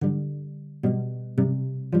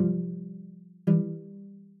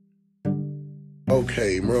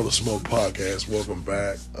Okay, Merle Smoke Podcast, welcome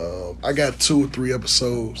back. I got 2 or 3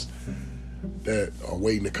 episodes that are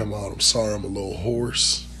waiting to come out. I'm sorry I'm a little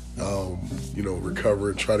hoarse.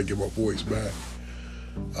 Recovering, try to get my voice back.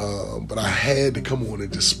 But I had to come on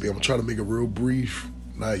and just speak. I'm trying to make it real brief,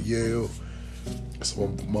 not yell, so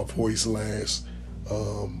my voice lasts.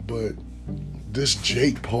 But this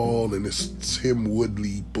Jake Paul and this Tim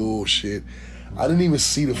Woodley bullshit, I didn't even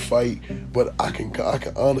see the fight, but I can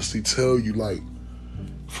honestly tell you, like,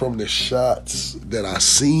 from the shots that I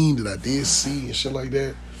did see and shit like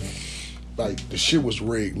that, like, the shit was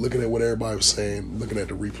rigged. Looking at what everybody was saying, looking at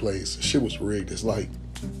the replays, the shit was rigged. It's like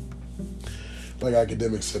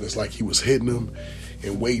academics said, it's like he was hitting him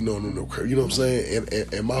and waiting on him to, you know what I'm saying?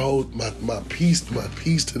 And my piece to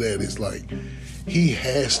that is like, he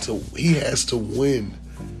has to win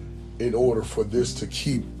in order for this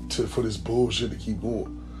for this bullshit to keep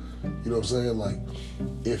going. You know what I'm saying? Like,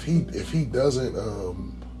 if he doesn't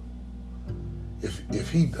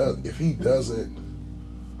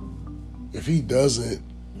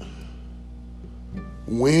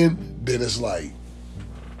win, then it's like,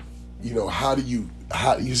 you know, how you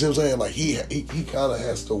see what I'm saying? Like, he kind of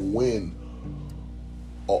has to win.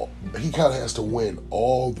 He kind of has to win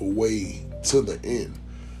all the way to the end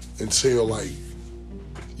until, like,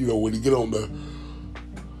 you know, when you get on the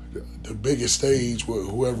biggest stage with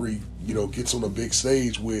whoever he, you know, gets on the big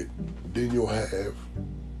stage with, then you'll have,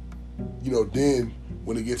 you know, then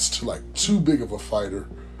when it gets to, like, too big of a fighter,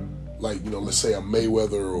 like, you know, let's say a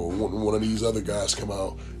Mayweather or one of these other guys come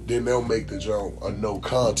out, then they'll make the jump a no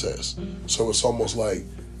contest. So it's almost like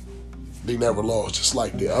they never lost. Just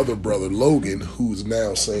like the other brother, Logan, who's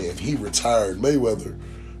now saying he retired Mayweather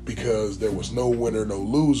because there was no winner, no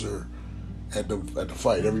loser at the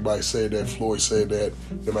fight. Everybody said that. Floyd said that.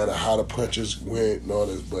 No matter how the punches went and all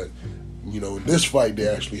this, but, you know, in this fight they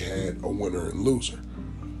actually had a winner and loser.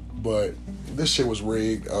 But this shit was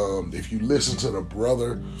rigged. If you listen to the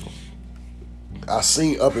brother, I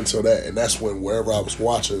seen up until that, and that's when wherever I was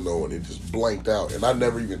watching though, and it just blanked out, and I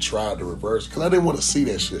never even tried to reverse because I didn't want to see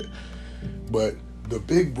that shit. But the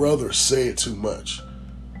big brother said too much.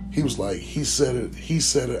 He was like, he said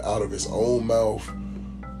it out of his own mouth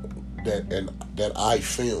that I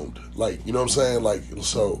filmed. Like, you know what I'm saying? Like,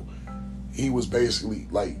 so he was basically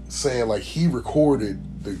like saying, like, he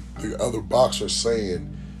recorded the other boxer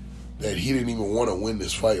saying that he didn't even want to win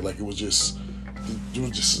this fight. Like, it was just you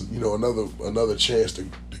know, another chance to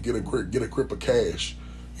get a grip of cash.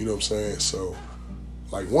 You know what I'm saying? So,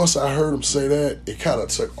 like, once I heard him say that, it kind of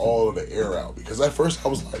took all of the air out, because at first I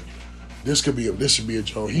was like, this should be a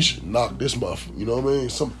joke. He should knock this motherfucker. You know what I mean?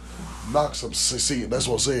 See, that's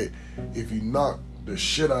what I'm saying. If you knock the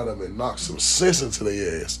shit out of them and knock some sense into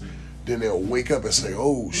their ass, then they'll wake up and say,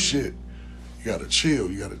 oh shit, you gotta chill.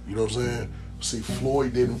 You know what I'm saying? See,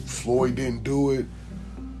 Floyd didn't do it.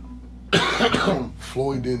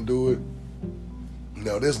 Floyd didn't do it.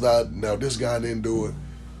 Now this guy didn't do it.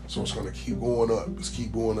 So it's gonna keep going up. It's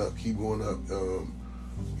keep going up. You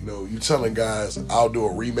know, you telling guys, I'll do a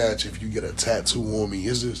rematch if you get a tattoo on me.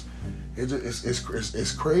 It's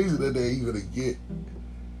crazy that they even get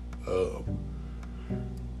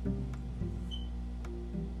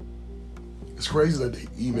it's crazy that they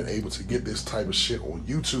even able to get this type of shit on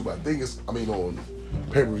YouTube. On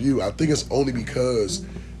pay-per-view. I think it's only because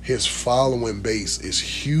his following base is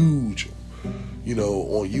huge, you know,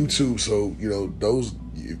 on YouTube. So, you know,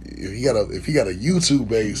 if he got a YouTube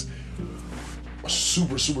base, a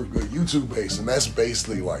super, super good YouTube base, and that's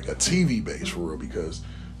basically like a TV base for real, because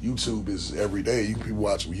YouTube is every day. You can be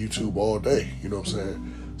watching YouTube all day. You know what I'm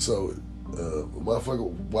saying? So,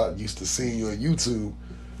 motherfucker used to seeing you on YouTube,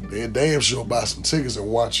 they damn sure buy some tickets and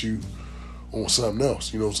watch you on something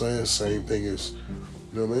else. You know what I'm saying? Same thing as, you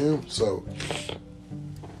know what I mean? So,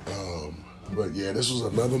 but yeah, this was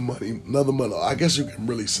another money. I guess you can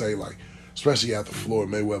really say, like, especially after Floyd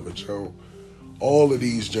Mayweather Joe, all of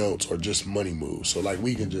these jokes are just money moves. So, like,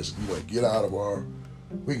 we can just, you know,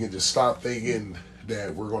 we can just stop thinking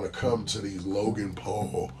that we're gonna come to these Logan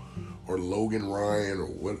Paul or Logan Ryan or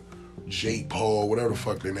what, Jake Paul, whatever the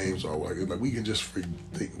fuck their names are. Like, we can just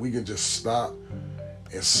stop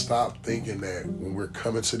thinking that when we're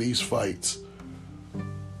coming to these fights,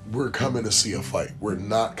 we're coming to see a fight. We're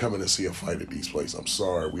not coming to see a fight at these places. I'm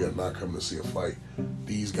sorry, we are not coming to see a fight.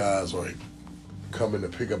 These guys are coming to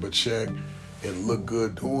pick up a check and look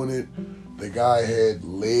good doing it. The guy had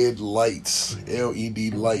LED lights,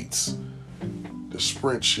 the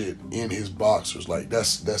Sprint shit in his boxers. Like,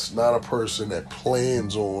 that's not a person that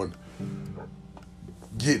plans on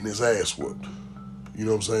getting his ass whooped. You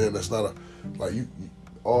know what I'm saying? That's not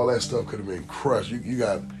all that stuff could have been crushed. You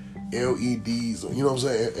got LEDs. You know what I'm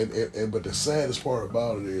saying? And but the saddest part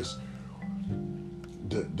about it is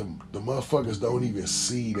the motherfuckers don't even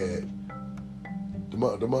see that. The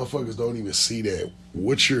motherfuckers don't even see that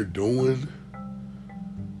what you're doing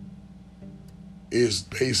is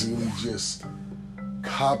basically just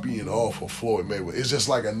copying off of Floyd Mayweather. It's just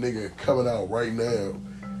like a nigga coming out right now,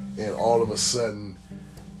 and all of a sudden,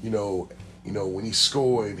 you know, when he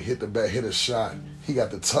scored and hit a shot, he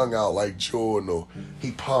got the tongue out like Jordan, or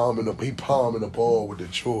he palming the ball with the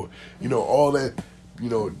Jordan. You know, all that, you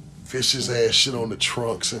know, vicious ass shit on the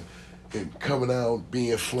trunks and coming out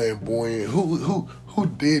being flamboyant. Who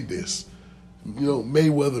did this? You know,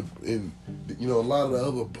 Mayweather and, you know, a lot of the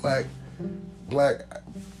other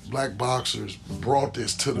black boxers brought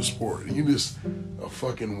this to the sport. You just a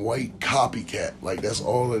fucking white copycat. Like, that's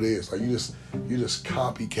all it is. Like, you just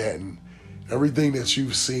copycatting everything that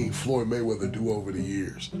you've seen Floyd Mayweather do over the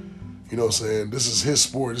years. You know what I'm saying? This is his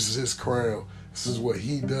sport. This is his crown. This is what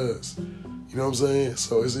he does. You know what I'm saying?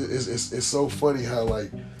 So it's so funny how,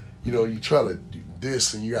 like, you know, you try to do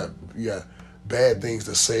this and you got bad things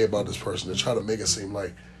to say about this person to try to make it seem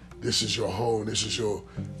like this is your home, this is your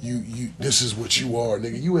this is what you are,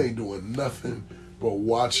 nigga. You ain't doing nothing but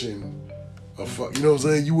watching a fuck. You know what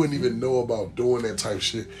I'm saying? You wouldn't even know about doing that type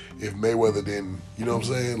shit if Mayweather didn't. You know what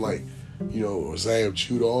I'm saying? Like, you know, Zab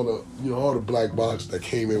Judah, all the black boxers that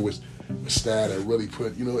came in with style that really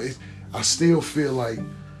put. You know, I still feel like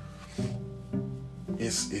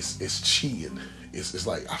it's cheating. It's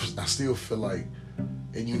like I still feel like,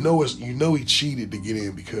 and you know he cheated to get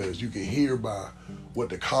in because you can hear by what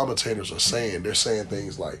the commentators are saying. They're saying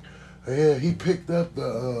things like, "Yeah, he picked up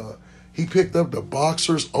the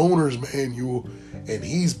boxer's owner's manual, and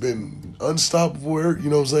he's been unstoppable." You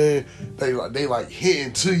know what I'm saying? They like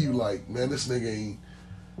hitting to you like, man, this nigga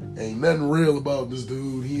ain't nothing real about this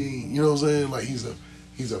dude. He ain't. You know what I'm saying? Like he's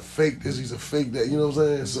a fake this, he's a fake that. You know what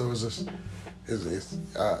I'm saying? So it's just.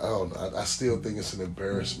 I don't know. I still think it's an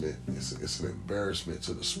embarrassment. It's an embarrassment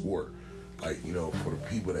to the sport. Like, you know, for the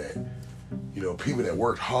people that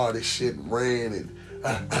worked hard as shit and ran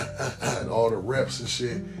and all the reps and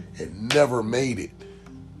shit and never made it.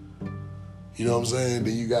 You know what I'm saying?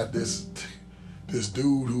 Then you got this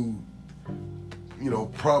dude who, you know,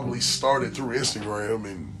 probably started through Instagram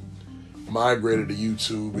and migrated to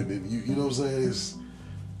YouTube, and then you know what I'm saying?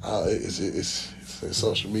 It's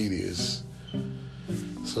social media.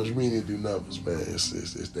 Social media do numbers, man.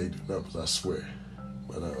 They do numbers, I swear.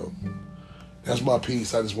 But that's my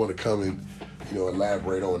piece. I just want to come and, you know,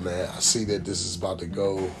 elaborate on that. I see that this is about to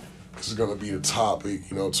go. This is going to be the topic,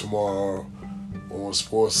 you know, tomorrow on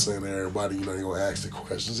Sports Center. Everybody, you know, they're going to ask the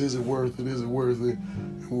questions. Is it worth it? Is it worth it?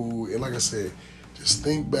 Ooh, and like I said, just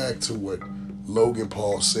think back to what Logan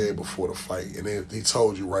Paul said before the fight. And then he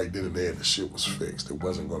told you right then and there the shit was fixed. It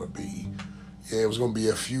wasn't going to be... Yeah, it was going to be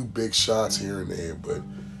a few big shots here and there, but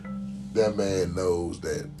that man knows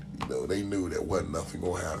that, you know, they knew that wasn't nothing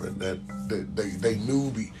going to happen. That they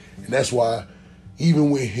knew, and that's why even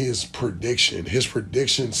with his prediction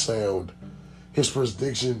sounded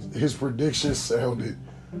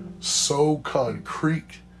so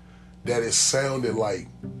concrete that it sounded like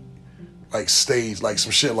staged, like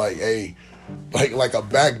some shit like, hey, like a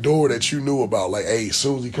back door that you knew about. Like, hey, as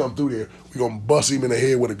soon as he come through there, we gonna bust him in the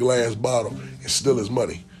head with a glass bottle and steal his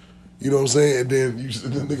money. You know what I'm saying? And then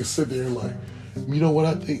the nigga sit there and like, you know what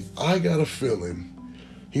I think? I got a feeling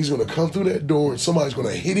he's gonna come through that door and somebody's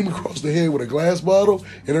gonna hit him across the head with a glass bottle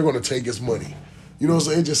and they're gonna take his money. You know what I'm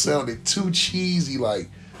saying? It just sounded too cheesy. Like,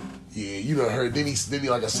 yeah, you done heard. Then he,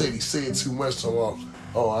 like I said, he said too much.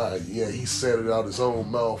 He said it out his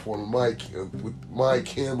own mouth on the mic with my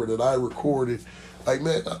camera that I recorded. Like,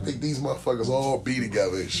 man, I think these motherfuckers all be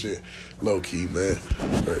together and shit. Low key, man.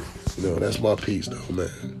 Right. You know, that's my piece, though,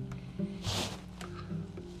 man.